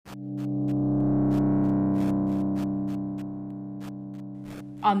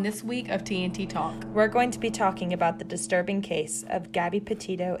On this week of TNT Talk, we're going to be talking about the disturbing case of Gabby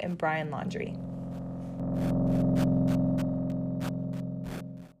Petito and Brian Laundrie.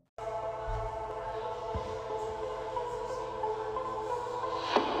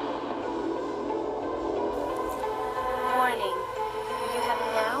 Warning, you have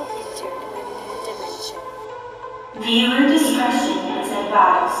now entered a new dimension. Viewer discretion is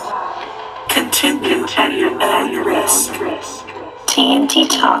advised. Continue at your own risk. TNT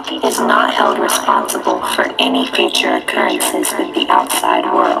Talk is not held responsible for any future occurrences with the outside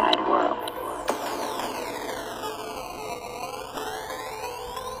world.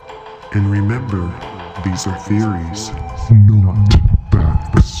 And remember, these are theories, not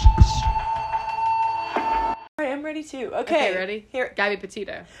facts. Alright, I'm ready too. okay, ready? Here, Gabby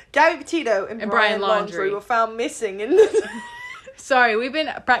Petito. Gabby Petito and Brian Laundrie were found missing in the... Sorry, we've been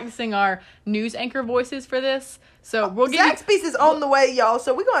practicing our news anchor voices for this, so we'll give Zach's piece is on the way, y'all,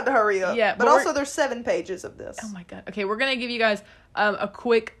 so we're going to have to hurry up. Yeah, but also there's 7 pages of this. Oh my god. Okay, we're going to give you guys a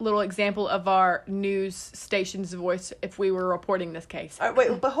quick little example of our news station's voice if we were reporting this case. All right,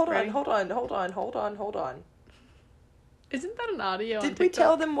 wait, but hold Ready? on. Isn't that an audio on Did we TikTok?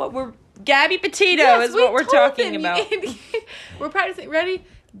 tell them what we're... Gabby Petito Yes, is what we're told talking them, about. you idiot. We're practicing. Ready?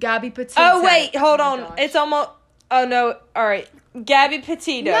 Gabby Petito. Oh, wait, hold on. gosh. It's almost... Oh, no. All right. Gabby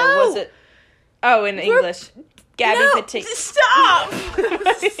Petito, No. was it? Oh, in English. Gabby Petito. Stop!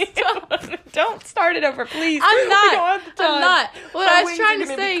 Stop. Don't start it over, please. I'm We don't not. have the time. I'm not. What My I was wings trying are to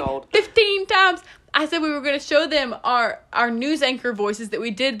gonna be say cold. 15 times. I said we were going to show them our news anchor voices that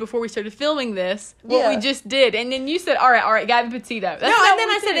we did before we started filming this. What Yeah. we just did. And then you said, all right, Gabby Petito. That's No, not and then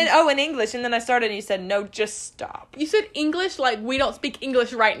what I we said, did. in English, and then I started, and you said, no, just stop. You said English like we don't speak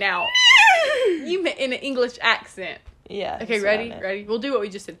English right now. You meant in an English accent. Yeah. Okay, that's what I ready? meant. Ready? We'll do what we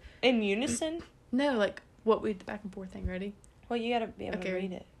just did. In unison? No, like what we the back and forth thing. Ready? Well, you gotta be able to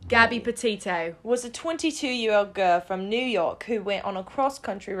read it. Gabby Petito Was a 22-year-old girl from New York who went on a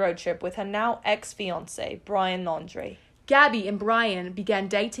cross-country road trip with her now ex-fiancé, Brian Laundrie. Gabby and Brian began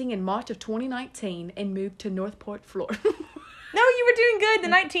dating in March of 2019 and moved to Northport, Florida. No, you were doing good. The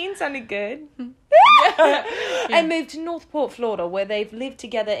 19 sounded good. And moved to Northport, Florida, where they've lived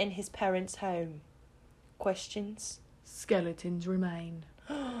together in his parents' home. Questions? Skeletons remain.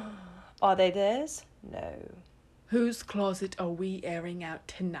 Are they theirs? No. Whose closet are we airing out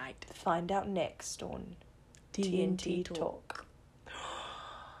tonight? Find out next on TNT Talk.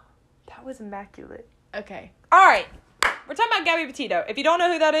 That was immaculate. Okay. All right. We're talking about Gabby Petito. If you don't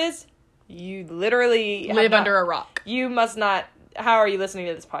know who that is, you literally Live under a rock. You must not. How are you listening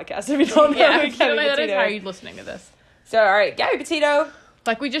to this podcast if you don't know Yeah, who if you don't Gabby know that is, Petito how are is? you listening to this? So, all right. Gabby Petito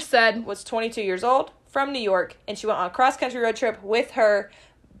Like we just said, was 22 years old, from New York, and she went on a cross-country road trip with her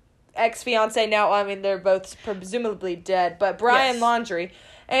ex-fiancé. Now, I mean, they're both presumably dead, but Brian Yes. Laundrie.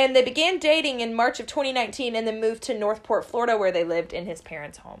 And they began dating in March of 2019 and then moved to Northport, Florida, where they lived in his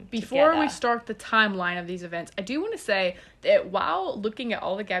parents' home. before together. we start the timeline of these events, I do want to say that while looking at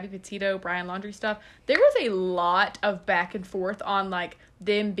all the Gabby Petito, Brian Laundrie stuff, there was a lot of back and forth on, like,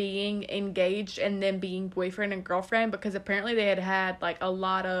 them being engaged and them being boyfriend and girlfriend, because apparently they had like, a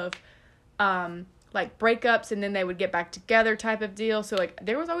lot of, like, breakups and then they would get back together type of deal. So, like,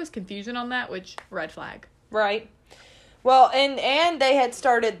 there was always confusion on that, which, red flag. Right. Well, and they had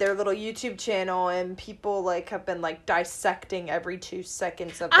started their little YouTube channel, and people, like, have been, like, dissecting every 2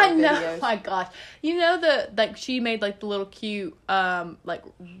 seconds of their I know. videos. My gosh. You know she made like the little cute like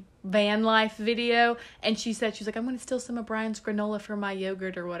van life video, and she said she was like, I'm gonna steal some of Brian's granola for my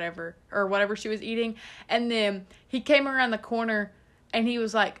yogurt or whatever she was eating, and then he came around the corner and he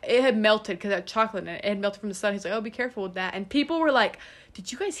was like, it had melted because it had chocolate in it. It had melted from the sun. He's like, oh, be careful with that. And people were like,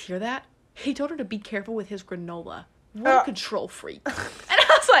 did you guys hear that? He told her to be careful with his granola. What a control freak. And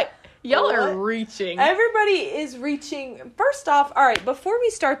I was like, y'all are reaching. Everybody is reaching. First off, all right, before we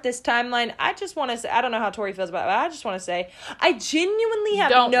start this timeline, I just want to say, I don't know how Tori feels about it, but I just want to say, I genuinely have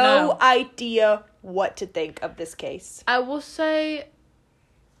Don't no know. idea what to think of this case. I will say,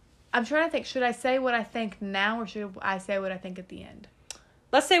 I'm trying to think, should I say what I think now or should I say what I think at the end?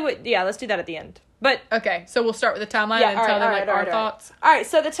 Let's do that at the end. But Okay, so we'll start with the timeline and tell them our thoughts. All right,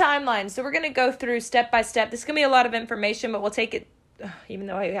 so the timeline. So we're going to go through step by step. This is going to be a lot of information, but we'll take it, even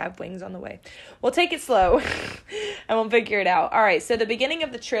though I have wings on the way. We'll take it slow, and we'll figure it out. All right, so the beginning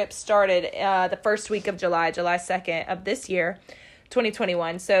of the trip started the first week of July 2nd of this year.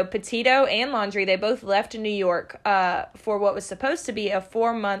 2021. So Petito and Laundrie, they both left New York for what was supposed to be a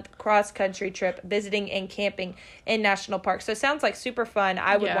 4-month cross-country trip, visiting and camping in national parks. So it sounds like super fun.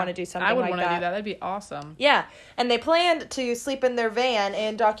 I would want to do something like that. I would want to do that. That'd be awesome. Yeah. And they planned to sleep in their van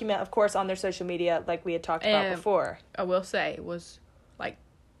and document, of course, on their social media like we had talked about before. I will say, it was, like,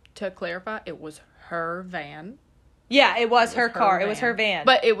 to clarify, it was her van. Yeah, it was her car. It was her van.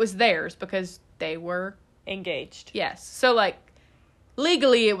 But it was theirs because they were... engaged. Yes. So, like,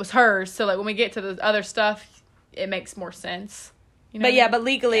 legally it was hers. So, like, when we get to the other stuff, it makes more sense. You know But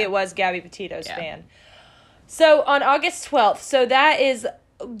legally it was Gabby Petito's van. So, on August 12th, so that is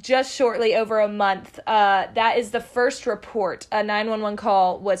just shortly over a month, that is the first report. A 911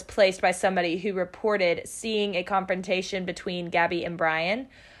 call was placed by somebody who reported seeing a confrontation between Gabby and Brian.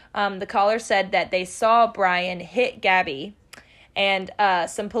 The caller said that they saw Brian hit Gabby, and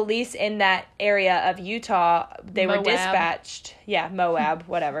some police in that area of Utah, they were dispatched. Yeah, Moab,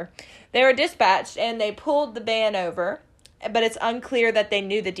 whatever. They were dispatched, and they pulled the van over, but it's unclear that they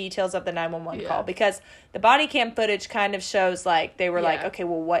knew the details of the 911 call, because the body cam footage kind of shows, like, they were like, okay,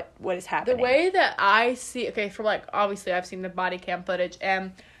 well, what is happening? The way that I see, for, like, obviously I've seen the body cam footage,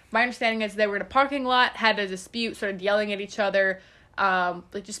 and my understanding is they were in a parking lot, had a dispute, started yelling at each other,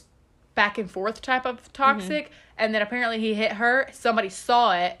 like, just back and forth type of toxic, and then apparently he hit her, somebody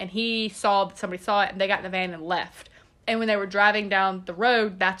saw it, and he saw that somebody saw it, and they got in the van and left. And when they were driving down the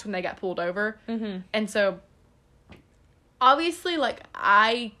road, that's when they got pulled over. And so, obviously, like,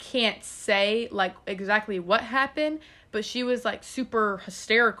 I can't say, like, exactly what happened, but she was, like, super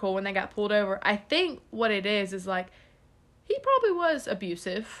hysterical when they got pulled over. I think what it is, like, he probably was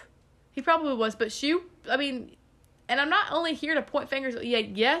abusive. He probably was, but and I'm not only here to point fingers. Yeah,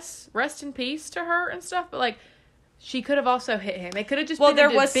 yes, rest in peace to her and stuff, but, like, she could have also hit him. It could have just been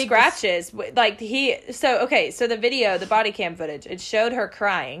there was scratches. So the video, the body cam footage, it showed her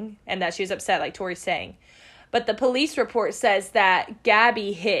crying and that she was upset, like Tori's saying. But the police report says that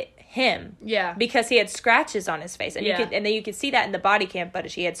Gabby hit him. Yeah. Because he had scratches on his face. And you could see that in the body cam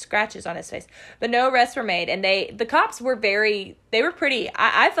footage. He had scratches on his face. But no arrests were made. And the cops were I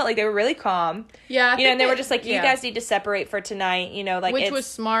felt like they were really calm. Yeah. And they were just like, you guys need to separate for tonight. Which was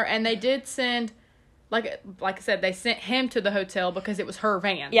smart. And they did send, like I said, they sent him to the hotel because it was her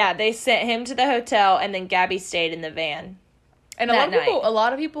van. Yeah, they sent him to the hotel, and then Gabby stayed in the van. And a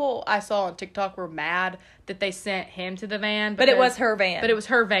lot of people I saw on TikTok were mad that they sent him to the van. But it was her van.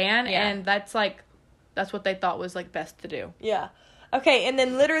 And that's what they thought was, like, best to do. Yeah. Okay, and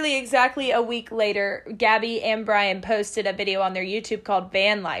then literally exactly a week later, Gabby and Brian posted a video on their YouTube called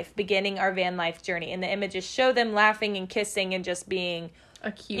Van Life, beginning our van life journey. And the images show them laughing and kissing and just being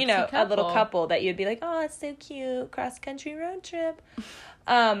a cute couple. A little couple that you'd be like, oh, that's so cute, cross-country road trip.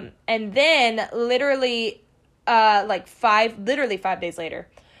 And then literally 5 days later,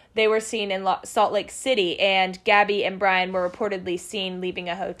 they were seen in Salt Lake City, and Gabby and Brian were reportedly seen leaving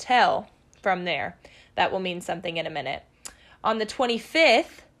a hotel from there. That will mean something in a minute. On the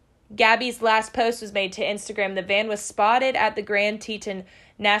 25th, Gabby's last post was made to Instagram. The van was spotted at the Grand Teton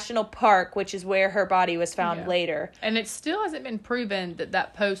National Park, which is where her body was found later. And it still hasn't been proven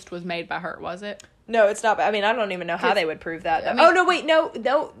that post was made by her, was it? No, it's not. I mean, I don't even know how they would prove that.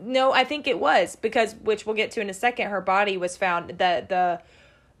 No, I think it was, because, which we'll get to in a second, her body was found, the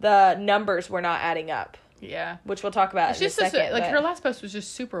numbers were not adding up. Yeah. Which we'll talk about in a second. Her last post was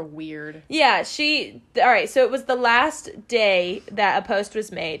just super weird. Yeah, alright, so it was the last day that a post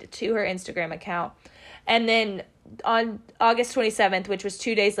was made to her Instagram account. And then on August 27th, which was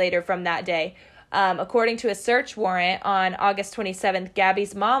 2 days later from that day, according to a search warrant on August 27th,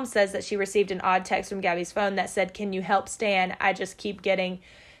 Gabby's mom says that she received an odd text from Gabby's phone that said, "Can you help Stan? I just keep getting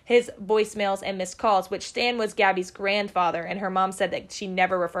his voicemails and missed calls," which Stan was Gabby's grandfather, and her mom said that she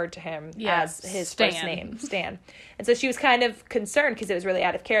never referred to him as his first name, Stan. And so she was kind of concerned because it was really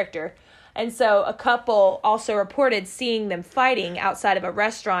out of character. And so a couple also reported seeing them fighting outside of a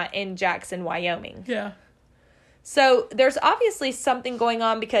restaurant in Jackson, Wyoming. Yeah. So there's obviously something going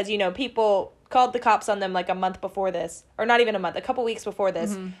on because, people called the cops on them like a month before this, or not even a month, a couple weeks before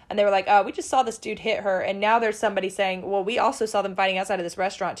this, and they were like, we just saw this dude hit her, and now there's somebody saying, well, we also saw them fighting outside of this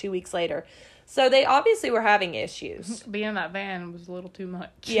restaurant 2 weeks later. So they obviously were having issues. Being in that van was a little too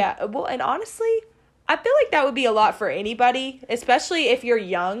much. Yeah, well, and honestly, I feel like that would be a lot for anybody, especially if you're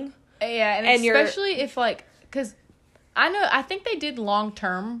young. Yeah, and especially if, because I think they did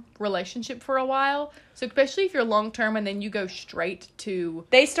long-term relationship for a while. So especially if you're long-term and then you go straight to...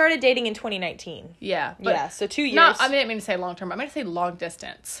 They started dating in 2019. Yeah. Yeah, so 2 years. No, I didn't mean to say long-term. I meant to say long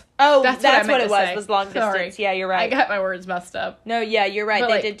distance. Oh, that's what it was long distance. Sorry. Yeah, you're right. I got my words messed up. No, yeah, you're right.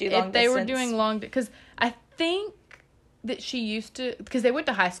 They did do long distance. They were doing long... Because I think that she used to, because they went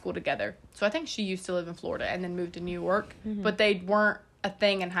to high school together. So I think she used to live in Florida and then moved to New York. But they weren't a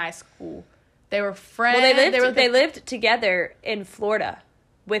thing in high school. They were friends. Well, they lived together in Florida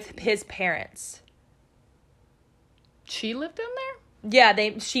with his parents. She lived in there?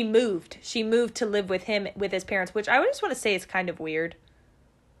 Yeah, she moved. She moved to live with him, with his parents, which I just want to say is kind of weird.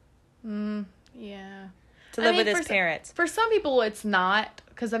 Yeah. To live with his parents. For some people, it's not.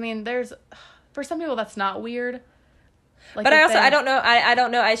 Because, I mean, for some people, that's not weird. Like, but I don't know. I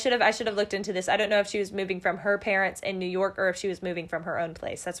don't know. I should have looked into this. I don't know if she was moving from her parents in New York or if she was moving from her own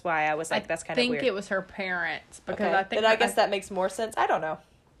place. That's why I was like, that's kind of weird. I think it was her parents. Because okay. I think I guess that makes more sense. I don't know.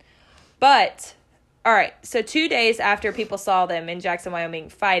 But, all right. So 2 days after people saw them in Jackson, Wyoming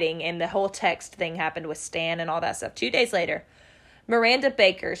fighting and the whole text thing happened with Stan and all that stuff, 2 days later, Miranda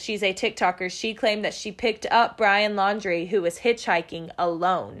Baker, she's a TikToker, she claimed that she picked up Brian Laundrie, who was hitchhiking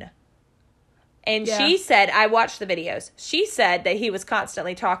alone. And she said, I watched the videos, she said that he was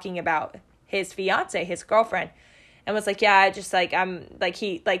constantly talking about his fiance, his girlfriend, and was like, yeah, I just like, I'm like,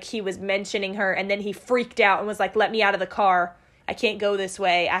 he was mentioning her, and then he freaked out and was like, let me out of the car. I can't go this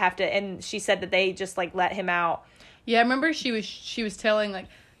way. I have to. And she said that they just like let him out. Yeah, I remember she was telling, like,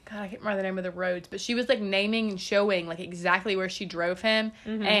 God, I can't remember the name of the roads, but she was like naming and showing like exactly where she drove him.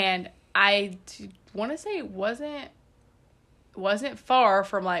 And I want to say it wasn't far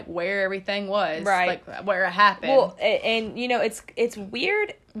from like where everything was, right? Like where it happened. Well, and you know, it's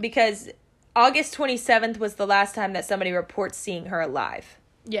weird because August 27th was the last time that somebody reports seeing her alive.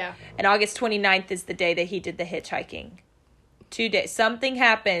 Yeah. And August 29th is the day that he did the hitchhiking. 2 days. Something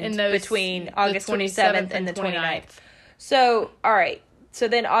happened between August 27th and the 29th. So, all right. So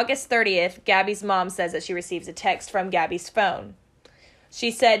then August 30th, Gabby's mom says that she receives a text from Gabby's phone.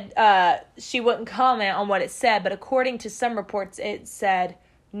 She said she wouldn't comment on what it said, but according to some reports, it said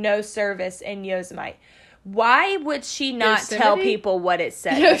no service in Yosemite. Why would she not tell people what it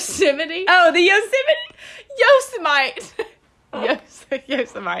said? Yosemite? Oh, the Yosemite?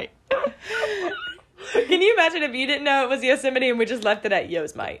 Yosemite. Can you imagine if you didn't know it was Yosemite and we just left it at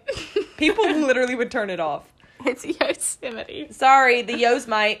Yosemite? People literally would turn it off. It's Yosemite. Sorry, the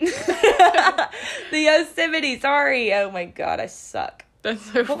Yosemite. The Yosemite, sorry. Oh my God, I suck. That's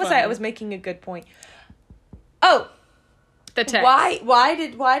so What was I? I was making a good point. Oh, the text. Why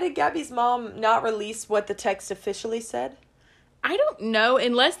did Gabby's mom not release what the text officially said? I don't know,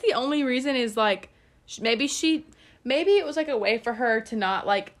 unless the only reason is like maybe it was like a way for her to not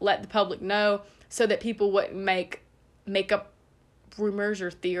like let the public know so that people wouldn't make up rumors or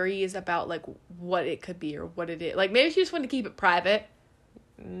theories about like what it could be or what it is. Like maybe she just wanted to keep it private.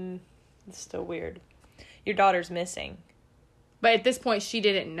 It's still weird. Your daughter's missing. But at this point, she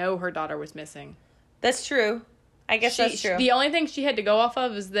didn't know her daughter was missing. That's true. I guess that's true. The only thing she had to go off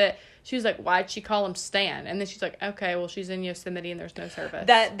of is that she was like, why'd she call him Stan? And then she's like, okay, well, she's in Yosemite and there's no service.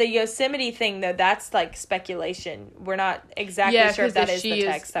 The Yosemite thing, though, that's like speculation. We're not exactly sure if that is the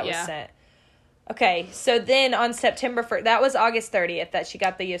text that was sent. Okay, so then on September 1st, that was August 30th that she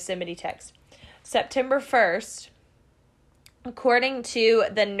got the Yosemite text. September 1st, according to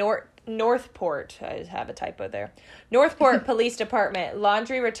the Northport, I have a typo there, Northport Police Department,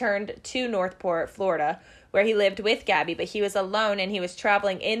 Laundrie returned to Northport, Florida, where he lived with Gabby, but he was alone and he was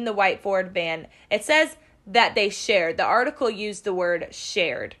traveling in the white Ford van. It says that they shared. The article used the word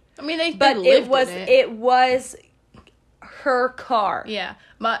shared. I mean, they but lived it was her car. Yeah.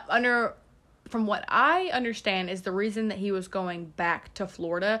 From what I understand is the reason that he was going back to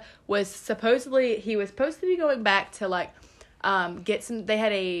Florida was supposedly he was supposed to be going back to like get some. They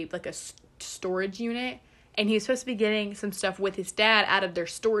had a storage unit, and he was supposed to be getting some stuff with his dad out of their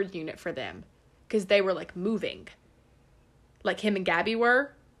storage unit for them because they were like moving, like him and Gabby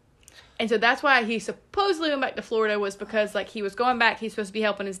were, and so that's why he supposedly went back to Florida was because like he was going back. He's supposed to be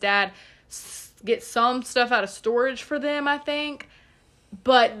helping his dad get some stuff out of storage for them, I think.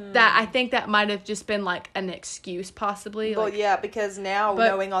 But that I think that might have just been like an excuse, possibly. Well, yeah, because now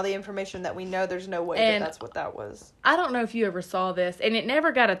knowing all the information that we know, there's no way that's what that was. I don't know if you ever saw this, and it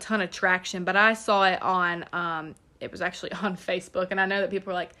never got a ton of traction, but I saw it on. It was actually on Facebook, and I know that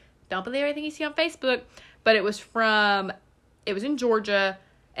people are like, "Don't believe everything you see on Facebook," but it was in Georgia,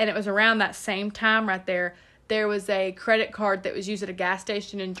 and it was around that same time right there. There was a credit card that was used at a gas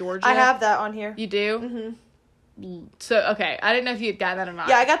station in Georgia. I have that on here. You do? Mm-hmm. So, okay. I didn't know if you had got that or not.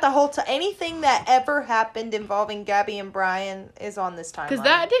 Yeah, I got the whole anything that ever happened involving Gabby and Brian is on this timeline. Because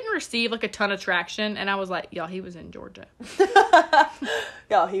that didn't receive, like, a ton of traction, and I was like, y'all, he was in Georgia.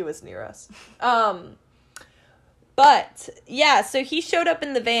 Y'all, he was near us. But, yeah, so he showed up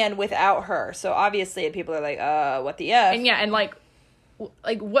in the van without her. So, obviously, people are like, what the F? And, yeah, and, like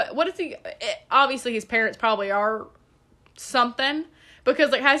what is he... Obviously, his parents probably are something,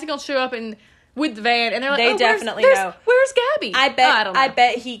 because like how's he gonna show up and with the van and they're like, They oh, definitely where's, know. Where's Gabby? I bet. I don't know. I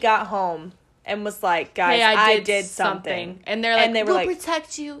bet he got home and was like, "Guys, Hey, I did something." and they're like, And they were we'll like-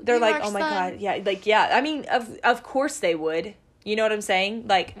 protect you. They're You're like, our "Oh my son." god, yeah, like yeah." I mean, of course they would. You know what I'm saying?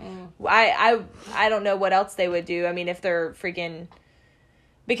 Like, I don't know what else they would do. I mean, if they're freaking.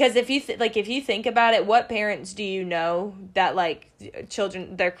 Because if you if you think about it, what parents do you know that like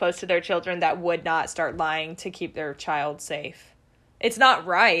children, they're close to their children, that would not start lying to keep their child safe? It's not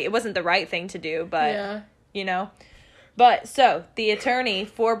right. It wasn't the right thing to do, but Yeah. you know. But so the attorney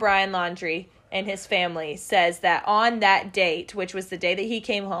for Brian Laundrie and his family says that on that date, which was the day that he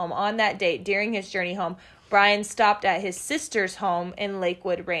came home, on that date during his journey home, Brian stopped at his sister's home in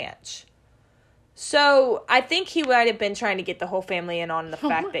Lakewood Ranch. So I think he might have been trying to get the whole family in on the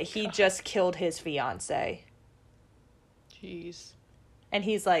fact that he just killed his fiance. Jeez. And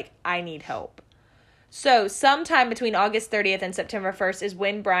he's like, I need help. So sometime between August 30th and September 1st is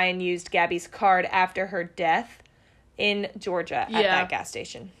when Brian used Gabby's card after her death in Georgia at that gas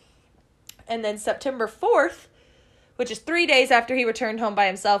station. And then September 4th, which is 3 days after he returned home by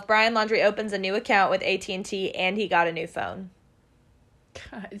himself, Brian Laundrie opens a new account with AT&T and he got a new phone.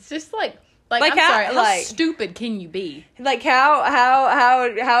 God, it's just like Like I'm how- sorry, how like- stupid can you be? Like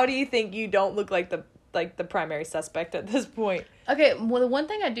how do you think you don't look like the primary suspect at this point? Okay, well, the one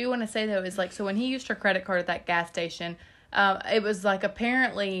thing I do want to say though is like, so when he used her credit card at that gas station, it was like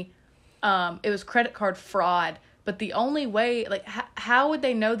apparently, it was credit card fraud. But the only way, like, how would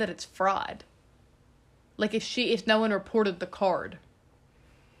they know that it's fraud? Like, if no one reported the card.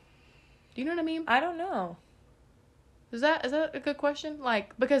 Do you know what I mean? I don't know. Is that a good question?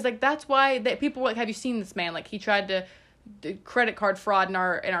 Like, because like that's why people were like, have you seen this man? Like, he tried to do credit card fraud in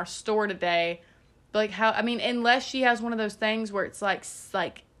our store today. But like, how? I mean, unless she has one of those things where it's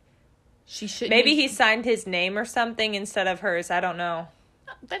like she shouldn't. Maybe he signed his name or something instead of hers. I don't know.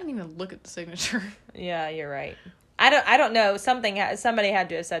 They didn't even look at the signature. Yeah, you're right. I don't know. Somebody had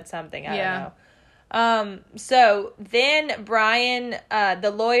to have said something. I don't know. So then Brian,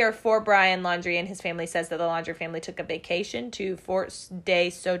 the lawyer for Brian Laundrie and his family says that the Laundrie family took a vacation to Fort De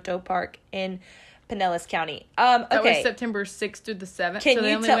Soto Park in Pinellas County. That was Okay. September 6th through the 7th. Can so they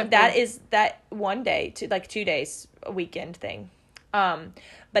you only tell, went that for- is that one day to like 2 days, a weekend thing.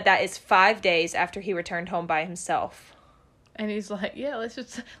 But that is 5 days after he returned home by himself. And he's like, yeah, let's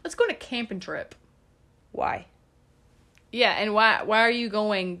go on a camping trip. Why? Yeah, and why are you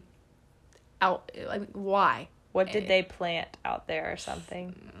going out? Like, why? What did they plant out there or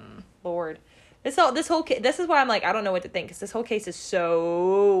something? Lord. This is why I'm like, I don't know what to think, because this whole case is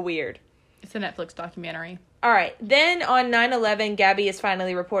so weird. It's a Netflix documentary. All right. Then on 9/11, Gabby is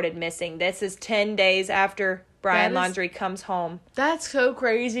finally reported missing. This is 10 days after Brian That is- Laundrie comes home. That's so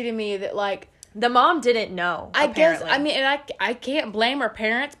crazy to me that, like, The mom didn't know, I apparently. guess, I mean, and I can't blame her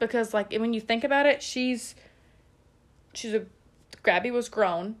parents because, like, when you think about it, Gabby was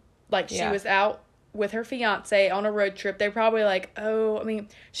grown. Like, she Yeah. was out with her fiance on a road trip. They probably, like,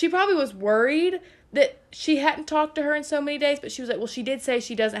 she probably was worried that she hadn't talked to her in so many days, but she was like, well, she did say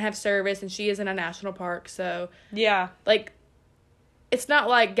she doesn't have service and she is in a national park, so, Yeah. like, it's not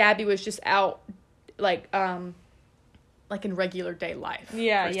like Gabby was just out, like in regular day life.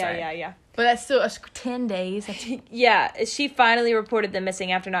 Yeah, per yeah, se. yeah, yeah. But that's still 10 days. That's Yeah, she finally reported them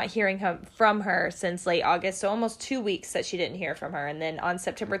missing after not hearing from her since late August, so almost 2 weeks that she didn't hear from her. And then on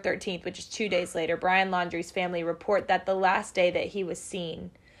September 13th, which is 2 days later, Brian Laundrie's family report that the last day that he was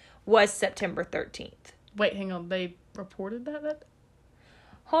seen was September 13th. Wait, hang on. They reported that?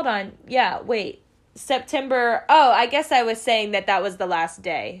 Hold on. Yeah, wait. September... Oh, I guess I was saying that was the last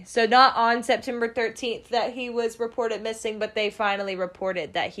day. So not on September 13th that he was reported missing, but they finally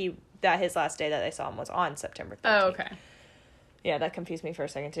reported that his last day that they saw him was on September 13th. Oh, okay. Yeah, that confused me for a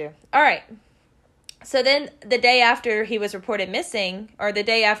second too. All right. So then the day after he was reported missing, or the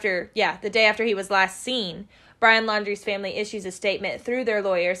day after he was last seen, Brian Laundrie's family issues a statement through their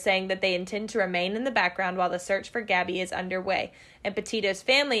lawyer saying that they intend to remain in the background while the search for Gabby is underway. And Petito's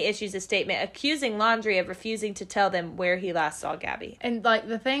family issues a statement accusing Laundrie of refusing to tell them where he last saw Gabby. And, like,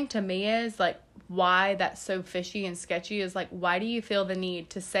 the thing to me is, like, why that's so fishy and sketchy is, like, why do you feel the need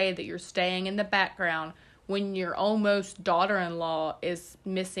to say that you're staying in the background when your almost daughter-in-law is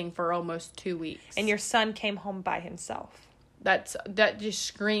missing for almost 2 weeks? And your son came home by himself. That just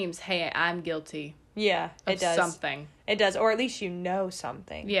screams, hey, I'm guilty Yeah, of it does. something. It does, or at least you know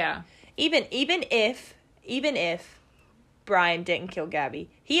something. Yeah. Even if Brian didn't kill Gabby,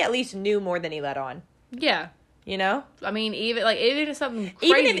 he at least knew more than he let on. Yeah. you know? I mean, even if something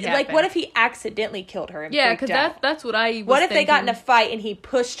crazy Even if, happened. what if he accidentally killed her and Yeah, freaked because out? that's what I was What if they got in a thinking. fight and he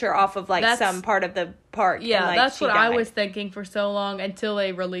pushed her off of, like, That's- some part of the park? Yeah, and, like, that's she what I died? was thinking for so long until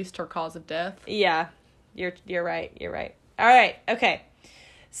they released her cause of death. Yeah, you're right. You're right. All right. Okay.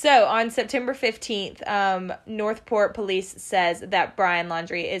 So on September 15th, Northport police says that Brian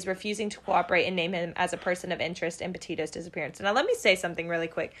Laundrie is refusing to cooperate and name him as a person of interest in Petito's disappearance. Now let me say something really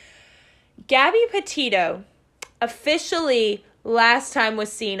quick. Gabby Petito officially last time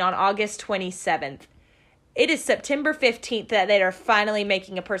was seen on August 27th. It is September 15th that they are finally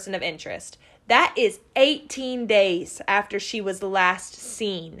making a person of interest. That is 18 days after she was last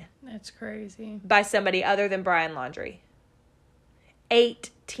seen That's crazy. by somebody other than Brian Laundrie.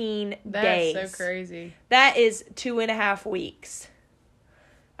 18 That's days. so crazy. That is 2.5 weeks.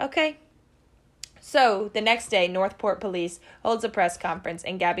 Okay. So, the next day, Northport police holds a press conference,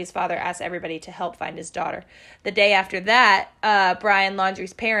 and Gabby's father asks everybody to help find his daughter. The day after that, Brian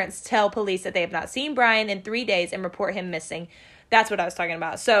Laundrie's parents tell police that they have not seen Brian in 3 days and report him missing. That's what I was talking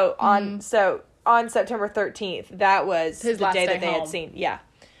about. So, on September 13th, that was His the last day day that they had home. seen. Yeah.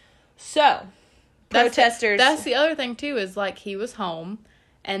 So, protesters... That's the other thing, too, is, like, he was home,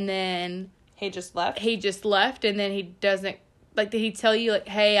 and then He just left? he just left, and then he doesn't, like, did he tell you, like,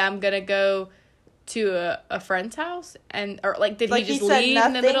 hey, I'm gonna go to a friend's house? Or, like, did Like, he just he said leave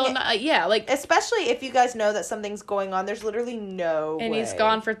in the middle of nothing? the night? Yeah, like, Especially if you guys know that something's going on, there's literally no and way. he's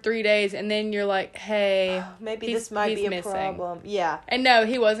gone for 3 days, and then you're like, hey, Maybe he's- this might he's be a missing. problem. Yeah. And no,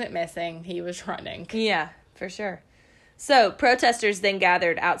 he wasn't missing. He was running. Yeah, for sure. So, protesters then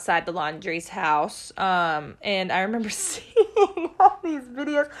gathered outside the Laundrie's house, and I remember seeing all these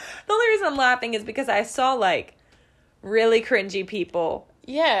videos. The only reason I'm laughing is because I saw, like, really cringy people,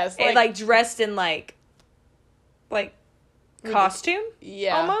 Yes. and, like, dressed in, like costume,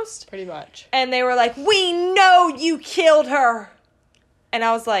 yeah. almost. Pretty much. And they were like, "We know you killed her!" And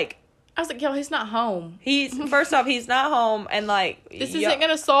I was like, I was like, yo, he's not home. first off, he's not home, and, like... This isn't going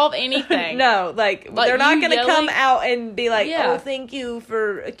to solve anything. No, like they're not you going to come yelling- out and be like, Yeah. "Oh, thank you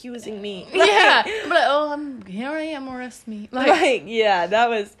for accusing me." Yeah. But, here I am, arrest me. Like, yeah, that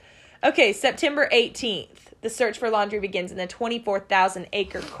was... Okay, September 18th. The search for Laundrie begins in the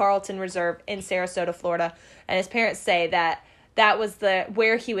 24,000-acre Carlton Reserve in Sarasota, Florida. And his parents say that was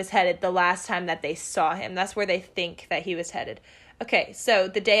where he was headed the last time that they saw him. That's where they think that he was headed. Okay, so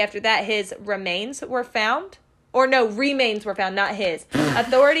the day after that, his remains were found. Or no, remains were found, not his.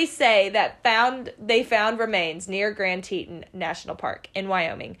 Authorities say that they found remains near Grand Teton National Park in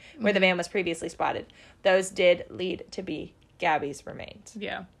Wyoming, where the man was previously spotted. Those did lead to be Gabby's remains.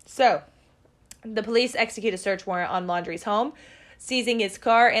 Yeah. So, the police execute a search warrant on Laundrie's home, seizing his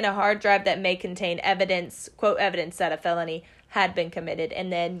car and a hard drive that may contain evidence, quote, evidence that a felony had been committed.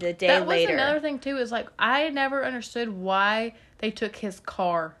 And then the day That was later... another thing, too, is, like, I never understood why they took his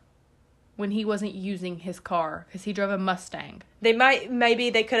car when he wasn't using his car, because he drove a Mustang. Maybe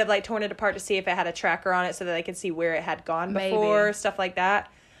they could have, like, torn it apart to see if it had a tracker on it so that they could see where it had gone before, Maybe. stuff like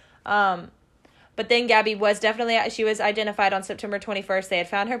that. But then Gabby she was identified on September 21st. They had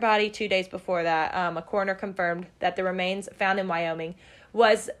found her body 2 days before that. A coroner confirmed that the remains found in Wyoming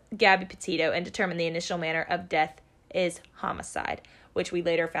was Gabby Petito and determined the initial manner of death is homicide, which we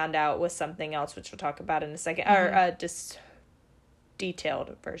later found out was something else, which we'll talk about in a second, or just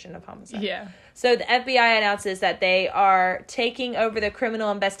detailed version of homicide. Yeah. So the FBI announces that they are taking over the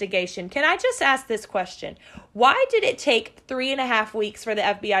criminal investigation. Can I just ask this question? Why did it take 3.5 weeks for the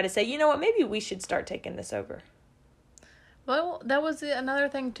FBI to say, you know what, maybe we should start taking this over? Well, that was another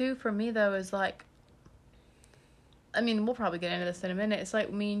thing, too, for me, though, is, like, I mean, we'll probably get into this in a minute. It's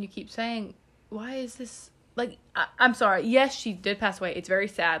like, me and you keep saying, why is this, like, I'm sorry. Yes, she did pass away. It's very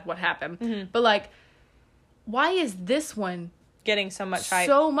sad what happened. Mm-hmm. But, like, why is this one Getting so much hype.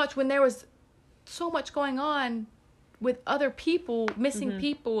 so much when there was so much going on with other people, missing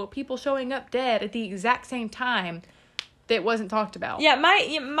people showing up dead at the exact same time that wasn't talked about. Yeah,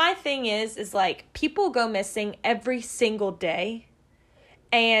 my thing is like, people go missing every single day,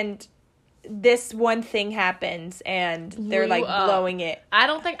 and this one thing happens, and they're, like, blowing it.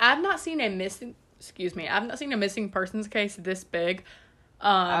 I've not seen a missing persons case this big.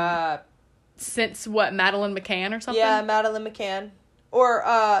 Since what, Madeleine McCann or something? Yeah, Madeleine McCann.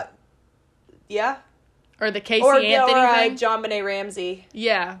 Or, yeah. Or the Casey Anthony thing? John Benet Ramsey.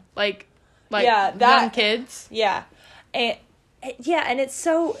 Yeah, like Yeah, young kids. Yeah. And it's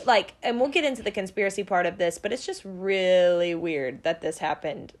so, like, and we'll get into the conspiracy part of this, but it's just really weird that this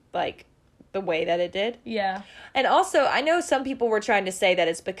happened, like, the way that it did. Yeah. And also, I know some people were trying to say that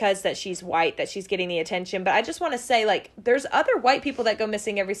it's because that she's white that she's getting the attention, but I just want to say, like, there's other white people that go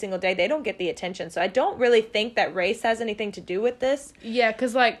missing every single day. They don't get the attention. So I don't really think that race has anything to do with this. Yeah,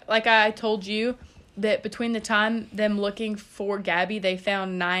 because, like I told you, that between the time them looking for Gabby, they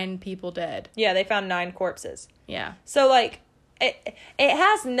found 9 people dead. Yeah, they found 9 corpses. Yeah. So, like, it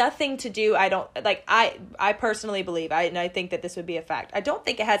has nothing to do, I personally believe, and I think that this would be a fact, I don't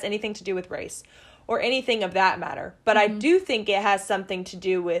think it has anything to do with race or anything of that matter, but I do think it has something to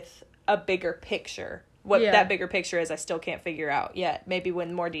do with a bigger picture. What that bigger picture is, I still can't figure out yet. Maybe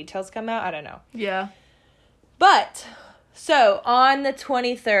when more details come out, I don't know. Yeah. But, so, on the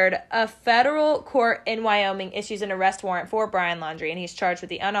 23rd, a federal court in Wyoming issues an arrest warrant for Brian Laundrie, and he's charged with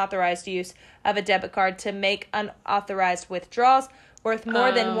the unauthorized use of a debit card to make unauthorized withdrawals worth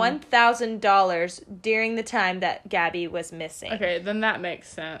more than $1,000 during the time that Gabby was missing. Okay, then that makes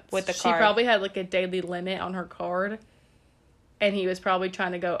sense. With the She card. probably had, like, a daily limit on her card, and he was probably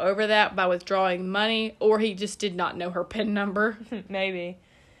trying to go over that by withdrawing money, or he just did not know her PIN number. Maybe.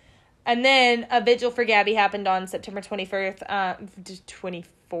 And then a vigil for Gabby happened on September 24th,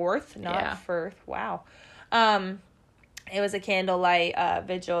 24th, not Yeah. 1st. Wow. It was a candlelight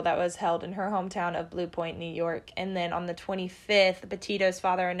vigil that was held in her hometown of Blue Point, New York. And then on the 25th, Petito's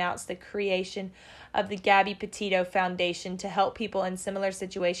father announced the creation of the Gabby Petito Foundation to help people in similar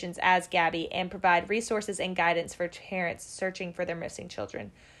situations as Gabby and provide resources and guidance for parents searching for their missing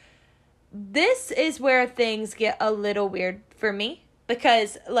children. This is where things get a little weird for me.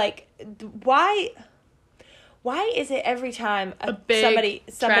 Because, like, why is it every time A big somebody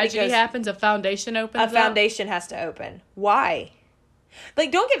tragedy goes, happens, a foundation opens a up? foundation has to open? Why?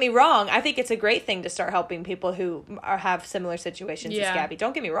 Like, don't get me wrong. I think it's a great thing to start helping people who have similar situations as Gabby.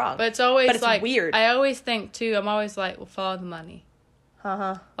 Don't get me wrong. But it's always, But it's like, weird. I always think, too, I'm always like, well, follow the money.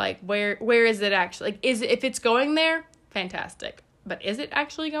 Uh-huh. Like, where is it actually? Like, if it's going there, fantastic. But is it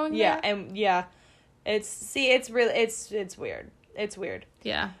actually going Yeah, there? and yeah. It's really, it's weird. It's weird.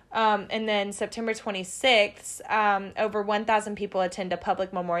 Yeah. And then September 26th, over 1,000 people attend a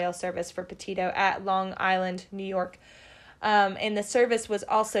public memorial service for Petito at Long Island, New York. And the service was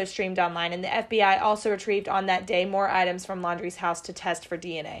also streamed online. And the FBI also retrieved on that day more items from Laundrie's house to test for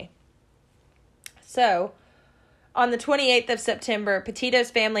DNA. So, on the 28th of September,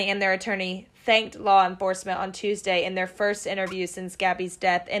 Petito's family and their attorney thanked law enforcement on Tuesday in their first interview since Gabby's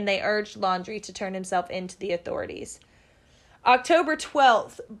death, and they urged Laundrie to turn himself into the authorities. October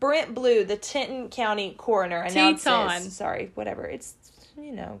 12th, Brent Blue, the Tinton County coroner, announces... Teton. Sorry, whatever. It's,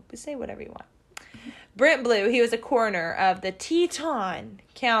 say whatever you want. Brent Blue, he was a coroner of the Teton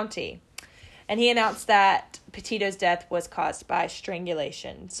County, and he announced that Petito's death was caused by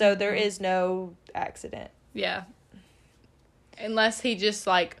strangulation. So there is no accident. Yeah. Unless he just,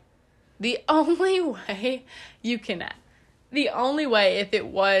 like, the only way if it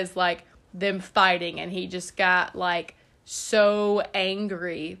was, like, them fighting and he just got, like, so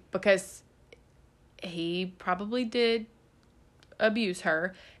angry because he probably did abuse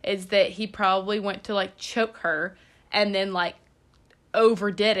her, is that he probably went to, like, choke her and then, like,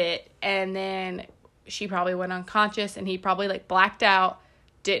 overdid it, and then she probably went unconscious and he probably, like, blacked out,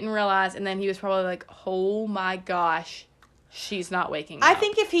 didn't realize, and then he was probably like, oh my gosh, she's not waking up. I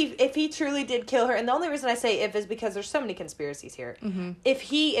think if he truly did kill her, and the only reason I say if is because there's so many conspiracies here. Mm-hmm. If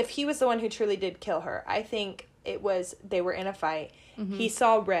he was the one who truly did kill her, I think it was they were in a fight. Mm-hmm. He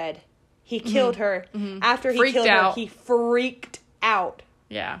saw red. He killed her. Mm-hmm. After he killed her, he freaked out.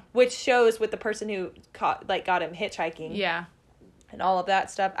 Yeah. Which shows with the person who got him hitchhiking. Yeah. And all of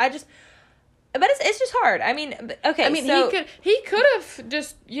that stuff. But it's just hard. I mean, okay. I mean, so, he could have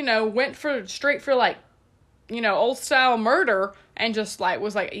just, went straight for like, old style murder and just like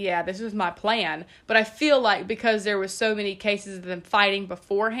was like, yeah, this is my plan. But I feel like because there was so many cases of them fighting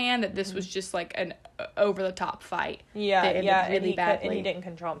beforehand that this was just like an over the top fight. Yeah, that ended really badly. And he didn't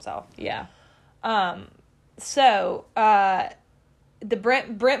control himself. Yeah. So the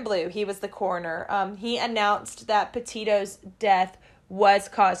Brent Blue, he was the coroner. He announced that Petito's death was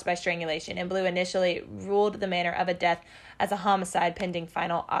caused by strangulation, and Blue initially ruled the manner of a death as a homicide pending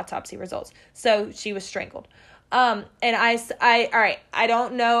final autopsy results. So she was strangled. And I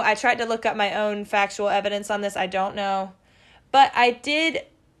don't know. I tried to look up my own factual evidence on this. I don't know. But I did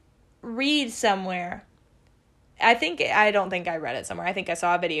read somewhere. I don't think I read it somewhere. I think I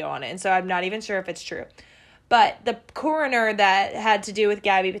saw a video on it, and so I'm not even sure if it's true. But the coroner that had to do with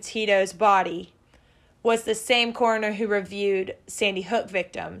Gabby Petito's body was the same coroner who reviewed Sandy Hook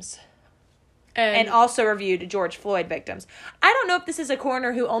victims. and also reviewed George Floyd victims. I don't know if this is a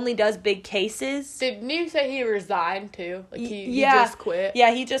coroner who only does big cases. Didn't you say he resigned too? Like he just quit?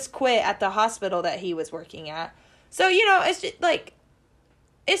 Yeah, he just quit at the hospital that he was working at. So, it's just, like,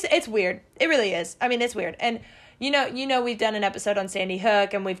 it's weird. It really is. I mean, it's weird. And, we've done an episode on Sandy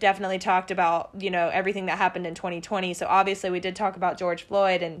Hook, and we've definitely talked about, everything that happened in 2020. So, obviously, we did talk about George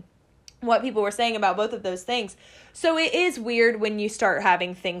Floyd and what people were saying about both of those things. So, it is weird when you start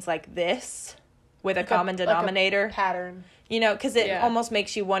having things like this with a common denominator. Like a pattern. Because it almost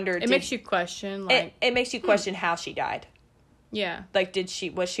makes you wonder. It makes you question, like... It makes you question how she died. Yeah. Like,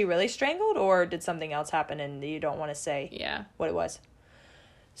 was she really strangled, or did something else happen and you don't want to say what it was?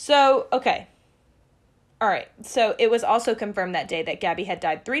 So, okay. All right. So, it was also confirmed that day that Gabby had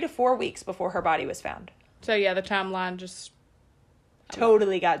died 3 to 4 weeks before her body was found. So, yeah, the timeline just...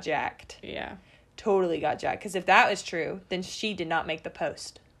 Totally got jacked. Yeah. Totally got jacked. Because if that was true, then she did not make the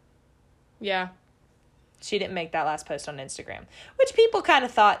post. Yeah. She didn't make that last post on Instagram. Which people kind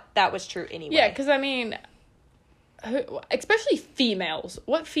of thought that was true anyway. Yeah, because, I mean... especially females.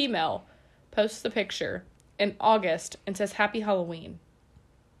 What female posts the picture in August and says Happy Halloween?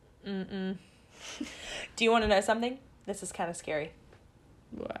 Do you want to know something? This is kind of scary.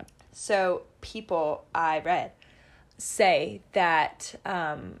 What? So people I read say that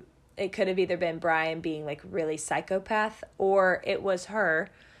it could have either been Brian being like really psychopath, or it was her,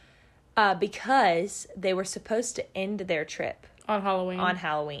 because they were supposed to end their trip On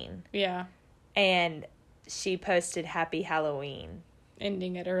Halloween. Yeah. And she posted Happy Halloween.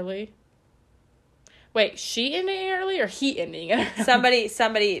 Ending it early. Wait, she ending it early or he ending it Somebody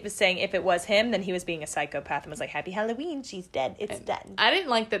early? was saying if it was him, then he was being a psychopath and was like, Happy Halloween, she's dead. It's done. I didn't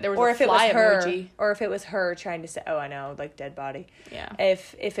like that there was or a if it fly was her, emoji. or if it was her trying to say, oh, I know, like dead body. Yeah.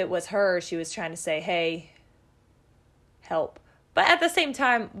 If it was her, she was trying to say, hey, help. But at the same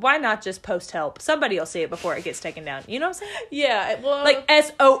time, why not just post help? Somebody will see it before it gets taken down. You know what I'm saying? Yeah. Well, like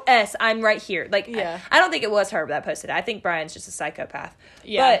SOS, I'm right here. Like, yeah. I don't think it was her that posted it. I think Brian's just a psychopath.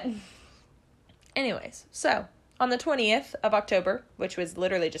 Yeah. But anyways, so on the 20th of October, which was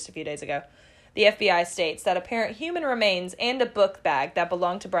literally just a few days ago, the FBI states that apparent human remains and a book bag that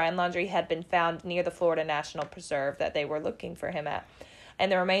belonged to Brian Laundrie had been found near the Florida National Preserve that they were looking for him at. And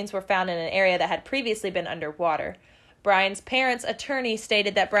the remains were found in an area that had previously been underwater. Brian's parents' attorney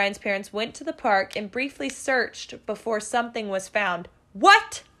stated that Brian's parents went to the park and briefly searched before something was found.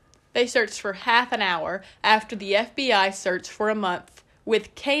 What? They searched for half an hour after the FBI searched for a month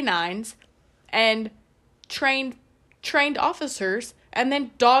with canines and trained officers, and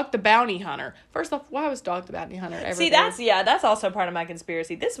then Dog the Bounty Hunter. First off, why was Dog the Bounty Hunter ever See, there? that's also part of my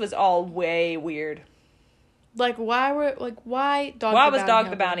conspiracy. This was all way weird. Like, why was Dog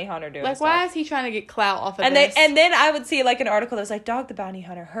the Bounty Hunter doing like, stuff? why is he trying to get clout off of and this? And then I would see, like, an article that was like, Dog the Bounty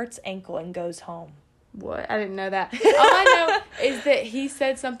Hunter hurts ankle and goes home. What? I didn't know that. All I know is that he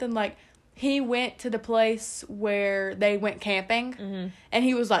said something like, he went to the place where they went camping, and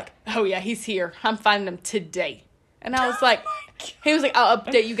he was like, oh yeah, he's here. I'm finding him today. And I was like, he was like, I'll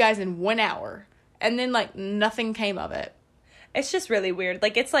update you guys in 1 hour. And then, like, nothing came of it. It's just really weird.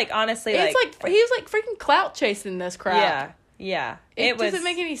 Like, it's like, honestly, it's like he was like freaking clout chasing this crap. Yeah. It doesn't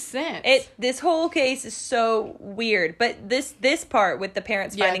make any sense. This whole case is so weird. But this part with the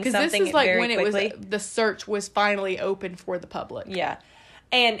parents finding something this is like very when quickly. It was the search was finally open for the public. Yeah.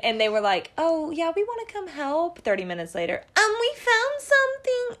 And they were like, oh, yeah, we want to come help. 30 minutes later, we found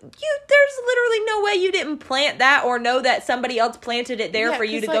something. There's literally no way you didn't plant that or know that somebody else planted it there for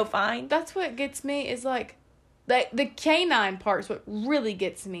you to go find. That's what gets me is like the canine part's what really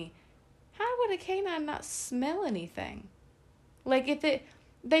gets me. How would a canine not smell anything? Like if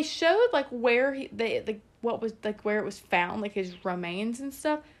they showed like where where it was found, like his remains and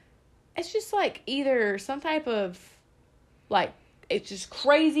stuff. It's just like either some type of like it's just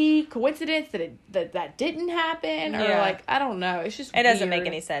crazy coincidence that didn't happen, or like I don't know. It's just it doesn't make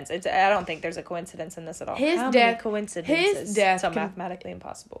any sense. I don't think there's a coincidence in this at all. His death so mathematically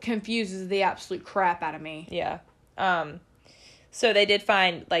impossible. Confuses the absolute crap out of me. Yeah. So they did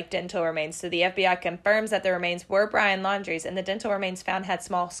find like dental remains. So the FBI confirms that the remains were Brian Laundrie's, and the dental remains found had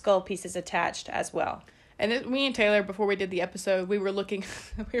small skull pieces attached as well. And then me and Taylor, before we did the episode, we were looking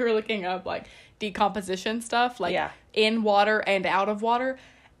up like decomposition stuff, like in water and out of water,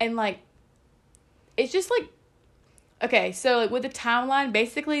 and like it's just like okay, so like with the timeline,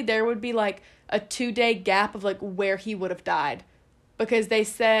 basically there would be like a 2-day gap of like where he would have died, because they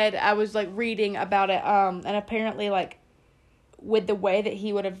said I was like reading about it, and apparently like with the way that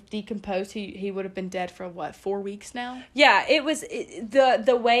he would have decomposed, he would have been dead for, 4 weeks now? Yeah, it was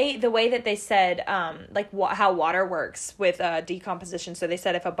the way that they said, how water works with decomposition. So they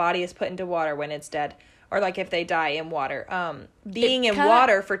said if a body is put into water when it's dead, or like if they die in water, being in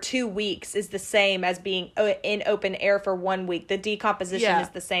water for 2 weeks is the same as being in open air for 1 week. The decomposition is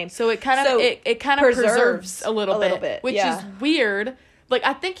the same. So it kind of preserves a little bit, which is weird. Like,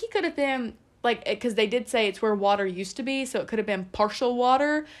 I think he could have been, like, because they did say it's where water used to be, so it could have been partial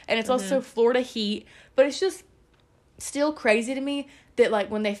water, and it's also Florida heat. But it's just still crazy to me that, like,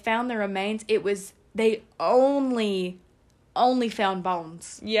 when they found the remains, they only found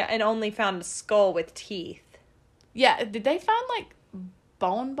bones. Yeah, and only found a skull with teeth. Yeah, did they find, like,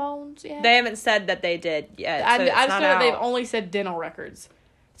 bones yet? They haven't said that they did yet. I just know that they've only said dental records.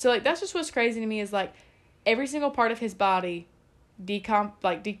 So, like, that's just what's crazy to me is, like, every single part of his body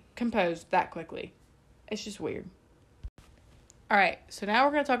decomposed that quickly. It's just weird. All right, so now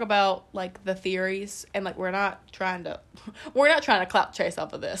we're going to talk about, like, the theories, and, like, we're not trying to clout chase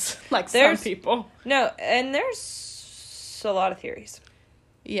off of this, like some people. No, and there's a lot of theories.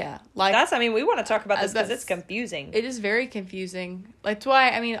 Yeah. Like, we want to talk about this because it's confusing. It is very confusing. Like, that's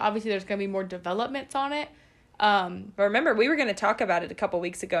why, obviously there's going to be more developments on it. But remember, we were going to talk about it a couple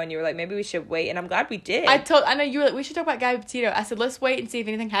weeks ago, and you were like, maybe we should wait, and I'm glad we did. I know you were like, we should talk about Gabby Petito. I said, let's wait and see if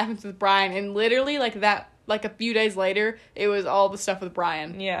anything happens with Brian, and literally, like, a few days later, it was all the stuff with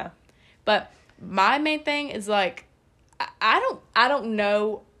Brian. Yeah. But my main thing is, like, I don't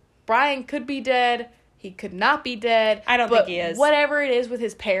know. Brian could be dead. He could not be dead. I don't think he is. Whatever it is with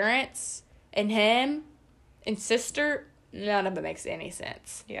his parents and him and sister, none of it makes any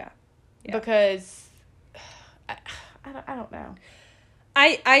sense. Yeah. Because I don't know.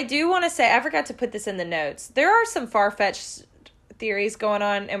 I do want to say, I forgot to put this in the notes. There are some far-fetched theories going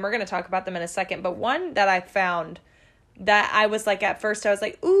on, and we're going to talk about them in a second. But one that I found that I was like, at first I was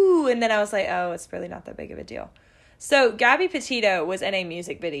like, ooh, and then I was like, oh, it's really not that big of a deal. So Gabby Petito was in a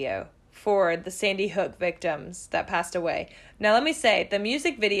music video for the Sandy Hook victims that passed away. Now, let me say, the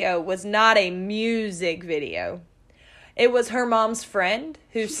music video was not a music video. It was her mom's friend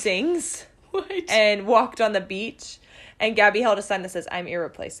who sings and walked on the beach. And Gabby held a sign that says, I'm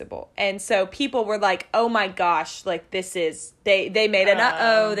irreplaceable. And so people were like, oh my gosh, like this is, they made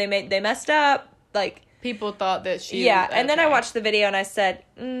an they messed up. Like, people thought that she was, and then I watched the video and I said,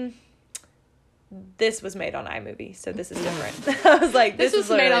 this was made on iMovie, so this is different. I was like, this was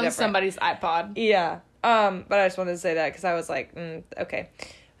made on somebody's iPod. Yeah. But I just wanted to say that because I was like, okay.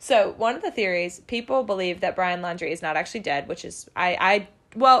 So one of the theories, people believe that Brian Laundrie is not actually dead, which is,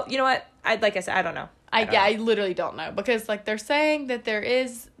 well, you know what? Like I said, I don't know. I literally don't know, because, like, they're saying that there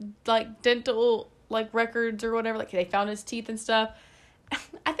is, like, dental, like, records or whatever, like, they found his teeth and stuff.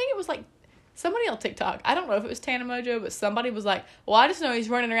 I think it was, like, somebody on TikTok, I don't know if it was Tana Mojo, but somebody was like, well, I just know he's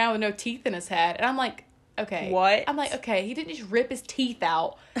running around with no teeth in his head. And I'm like, okay. What? I'm like, okay, he didn't just rip his teeth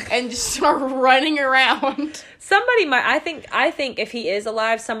out and just start running around. Somebody might, I think if he is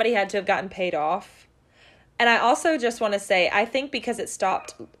alive, somebody had to have gotten paid off. And I also just want to say, I think because it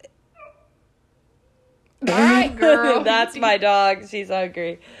stopped... All right, girl. That's my dog. She's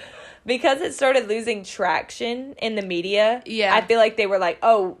hungry. Because it started losing traction in the media, I feel like they were like,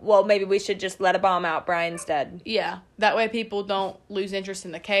 oh, well, maybe we should just let a bomb out. Brian's dead. Yeah. That way people don't lose interest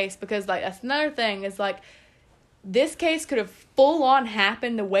in the case. Because, like, that's another thing is, like, this case could have full on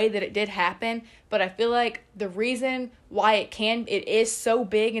happened the way that it did happen. But I feel like the reason why it is so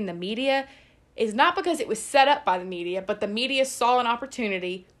big in the media is not because it was set up by the media, but the media saw an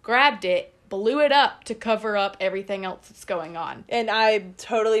opportunity, grabbed it, blew it up to cover up everything else that's going on. And I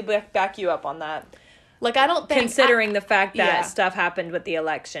totally back you up on that. Like, I don't think... Considering the fact that stuff happened with the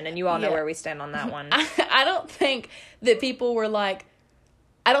election, and you all know where we stand on that one. I don't think that people were like...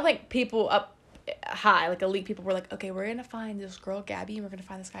 I don't think people up high, like elite people, were like, okay, we're going to find this girl, Gabby, and we're going to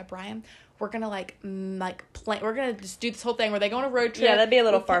find this guy, Brian. We're going to, we're going to just do this whole thing where they go on a road trip. Yeah, that'd be a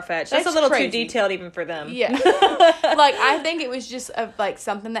little far-fetched. That's a little too detailed even for them. Yeah. Like, I think it was just,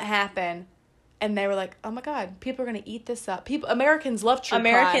 something that happened... And they were like, oh my God, people are going to eat this up. Americans love true crime.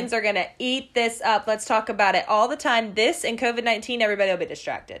 Americans are going to eat this up. Let's talk about it all the time. This and COVID-19, everybody will be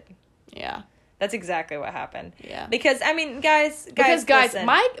distracted. Yeah. That's exactly what happened. Yeah. Because, I mean, guys, listen.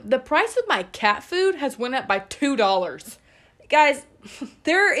 The price of my cat food has went up by $2. Guys,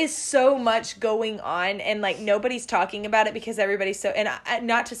 there is so much going on, and, like, nobody's talking about it because everybody's so... And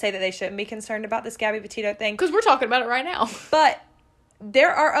not to say that they shouldn't be concerned about this Gabby Petito thing. Because we're talking about it right now. But...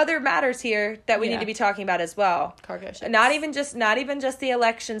 there are other matters here that we need to be talking about as well. Cargo ships. Not even just the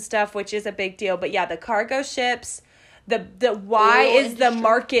election stuff, which is a big deal, but yeah, the cargo ships, Why Oil is the industry.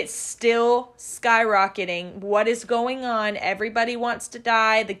 market still skyrocketing? What is going on? Everybody wants to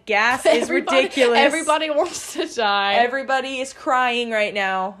die. The gas is ridiculous. Everybody wants to die. Everybody is crying right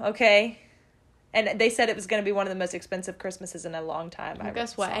now, okay? And they said it was going to be one of the most expensive Christmases in a long time. Well,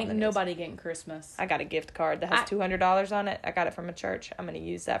 guess what? Ain't nobody getting Christmas. I got a gift card that has $200 on it. I got it from a church. I'm going to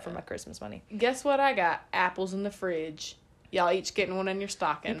use that for my Christmas money. Guess what I got? Apples in the fridge. Y'all each getting one in your You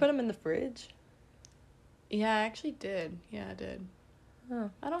stocking. put them in the fridge? Yeah, I actually did. Yeah, I did. Oh.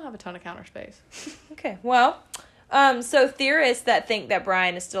 I don't have a ton of counter space. Okay, well, so theorists that think that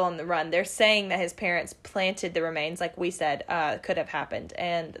Brian is still on the run, they're saying that his parents planted the remains, like we said, could have happened,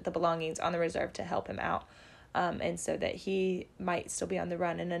 and the belongings on the reserve to help him out, and so that he might still be on the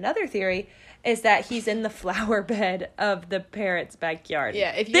run. And another theory is that he's in the flower bed of the parents' backyard.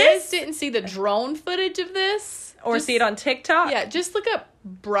 Yeah, if you guys didn't see the drone footage of this, or see it on TikTok, yeah, just look up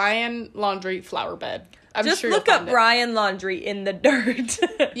Brian Laundrie flower bed. I'm just sure look you'll up find it. Brian Laundrie in the dirt.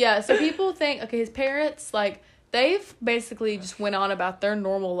 Yeah, so people think, okay, his parents, like, they've basically just went on about their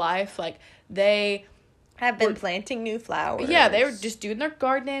normal life. Like, they have been planting new flowers. Yeah, they were just doing their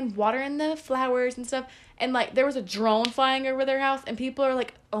gardening, watering the flowers and stuff. And, like, there was a drone flying over their house, and people are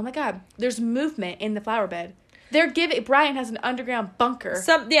like, oh, my God, there's movement in the flower bed. Brian has an underground bunker.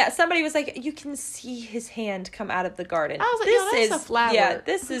 Somebody was like, you can see his hand come out of the garden. I was like, that's a flower. Yeah,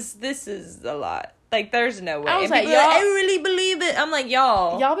 this is a lot. Like, there's no way. I was and like, people are y'all- I really believe it. I'm like,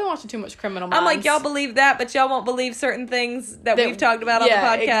 y'all been watching too much Criminal Minds. I'm like, y'all believe that, but y'all won't believe certain things that we've talked about on the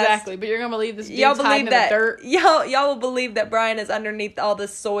podcast. Exactly. But you're gonna believe this dude's Y'all hiding believe that in the dirt. y'all will believe that Brian is underneath all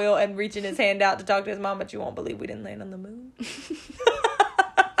this soil and reaching his hand out to talk to his mom, but you won't believe we didn't land on the moon.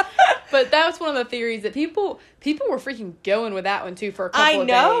 But that was one of the theories that people were freaking going with that one too for a couple of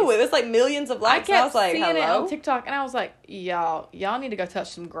days. I know, it was like millions of likes. I kept I was like, seeing hello? it on TikTok, and I was like, y'all need to go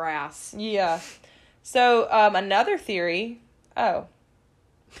touch some grass. Yeah. So, another theory. Oh.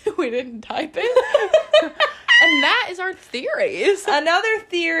 We didn't type it. And that is our theories. Another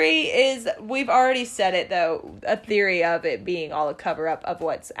theory is, we've already said it though, a theory of it being all a cover up of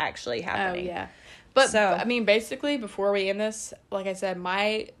what's actually happening. Oh, yeah. But, So- I mean, basically, before we end this, like I said,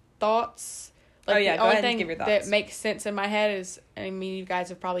 my thoughts... Like, Oh, yeah, the go only ahead and thing give your that thoughts. makes sense in my head is, I mean, you guys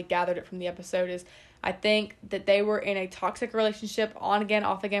have probably gathered it from the episode, is I think that they were in a toxic relationship, on again,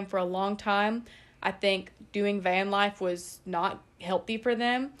 off again, for a long time. I think doing van life was not healthy for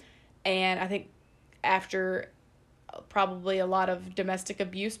them. And I think after probably a lot of domestic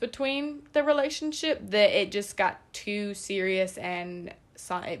abuse between the relationship, that it just got too serious and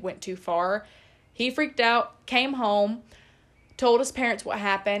it went too far. He freaked out, came home, told his parents what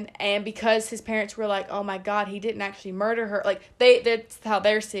happened, and because his parents were like, oh my God, he didn't actually murder her, like, that's how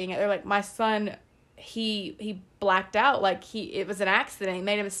they're seeing it. They're like, my son, he blacked out, like, it was an accident, he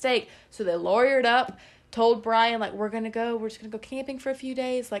made a mistake. So they lawyered up, told Brian, like, we're just gonna go camping for a few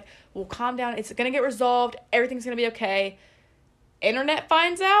days, like, we'll calm down, it's gonna get resolved, everything's gonna be okay. Internet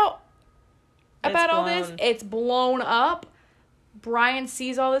finds out about all this, it's blown up. Brian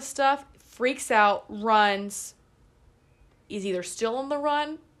sees all this stuff, freaks out, runs, is either still on the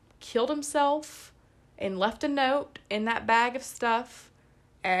run, killed himself, and left a note in that bag of stuff.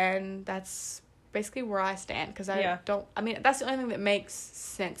 And that's basically where I stand, because that's the only thing that makes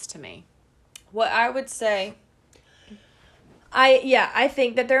sense to me. What I would say, I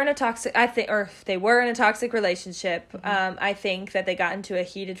think that they're in a toxic, they were in a toxic relationship. Mm-hmm. I think that they got into a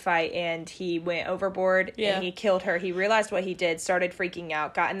heated fight and he went overboard and he killed her. He realized what he did, started freaking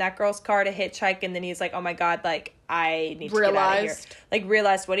out, got in that girl's car to hitchhike, and then he's like, oh my God, like, I need to get out of here. Like,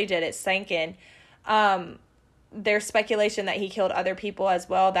 realized what he did. It sank in. There's speculation that he killed other people as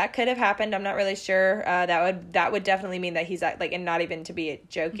well. That could have happened. I'm not really sure. That would definitely mean that he's like, and not even to be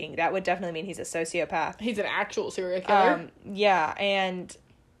joking, that would definitely mean he's a sociopath. He's an actual serial killer. Yeah, and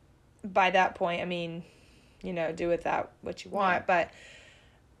by that point, I mean, do with that what you want. But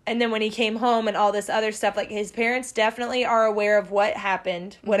and then when he came home and all this other stuff, like, his parents definitely are aware of what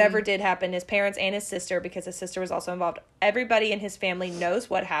happened, whatever did happen. His parents and his sister, because his sister was also involved. Everybody in his family knows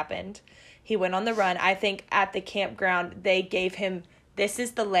what happened. He went on the run. I think at the campground, they gave him, this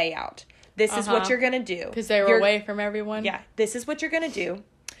is the layout. This is what you're going to do. Because they were away from everyone. Yeah. This is what you're going to do.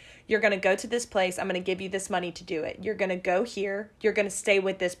 You're going to go to this place. I'm going to give you this money to do it. You're going to go here. You're going to stay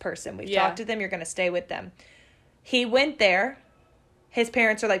with this person. We've talked to them. You're going to stay with them. He went there. His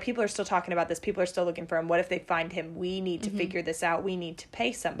parents are like, people are still talking about this. People are still looking for him. What if they find him? We need to figure this out. We need to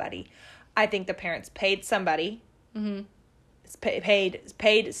pay somebody. I think the parents paid somebody.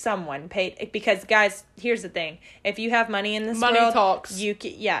 paid someone, because guys, here's the thing. If you have money in this Money world, talks.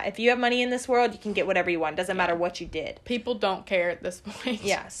 if you have money in this world, you can get whatever you want. Doesn't matter what you did. People don't care at this point.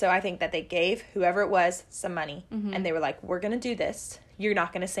 Yeah, so I think that they gave whoever it was some money, and they were like, we're going to do this. You're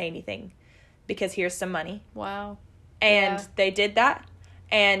not going to say anything because here's some money. Wow. And they did that.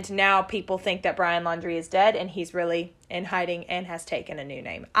 And now people think that Brian Laundrie is dead, and he's really in hiding and has taken a new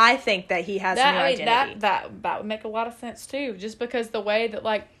name. I think that he has a new identity. That would make a lot of sense too. Just because the way that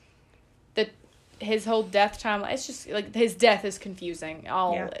like his whole death timeline, it's just like his death is confusing.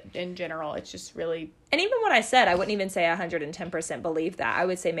 In general, it's just really. And even what I said, I wouldn't even say 110% believe that. I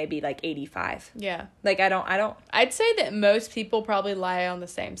would say maybe like 85. Yeah. Like I don't. I'd say that most people probably lie on the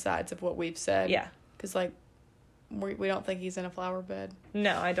same sides of what we've said. Yeah. Because like. We don't think he's in a flower bed.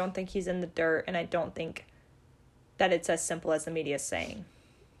 No, I don't think he's in the dirt, and I don't think that it's as simple as the media is saying.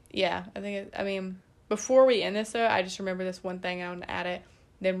 Yeah, I mean, before we end this, though, I just remember this one thing, I want to add it,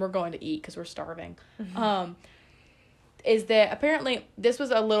 then we're going to eat because we're starving. Mm-hmm. Is that apparently, this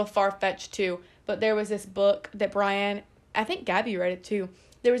was a little far-fetched, too, but there was this book that Brian, I think Gabby read it, too.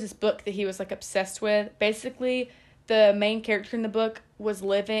 There was this book that he was, like, obsessed with. Basically, the main character in the book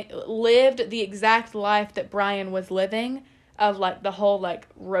lived the exact life that Brian was living, of like the whole like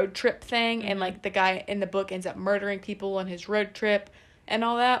road trip thing, and like the guy in the book ends up murdering people on his road trip and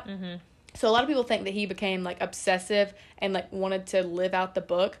all that. Mm-hmm. So a lot of people think that he became like obsessive and like wanted to live out the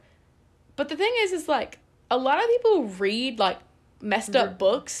book. But the thing is like a lot of people read like messed up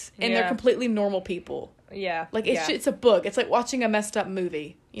books and they're completely normal people. Yeah. Like it's a book. It's like watching a messed up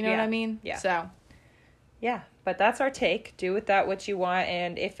movie. You know what I mean? Yeah. So. Yeah, but that's our take. Do with that what you want,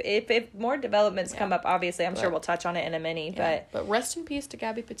 and if more developments come up, obviously, I'm sure we'll touch on it in a mini. Yeah. But rest in peace to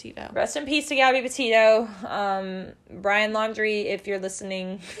Gabby Petito. Rest in peace to Gabby Petito. Brian Laundrie, if you're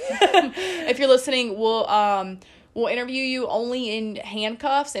listening, we'll interview you only in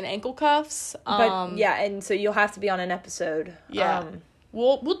handcuffs and ankle cuffs. But and so you'll have to be on an episode. Yeah,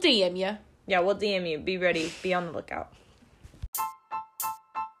 we'll DM you. Yeah, we'll DM you. Be ready. Be on the lookout.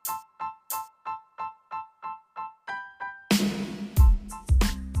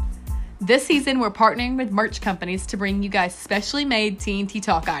 This season, we're partnering with merch companies to bring you guys specially made TNT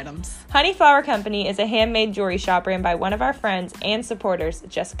Talk items. Honey Flower Company is a handmade jewelry shop ran by one of our friends and supporters,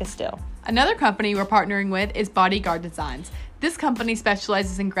 Jessica Still. Another company we're partnering with is Bodyguard Designs. This company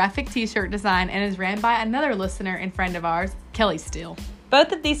specializes in graphic t-shirt design and is ran by another listener and friend of ours, Kelly Still.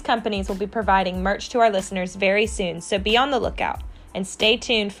 Both of these companies will be providing merch to our listeners very soon, so be on the lookout and stay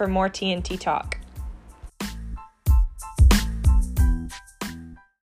tuned for more TNT Talk.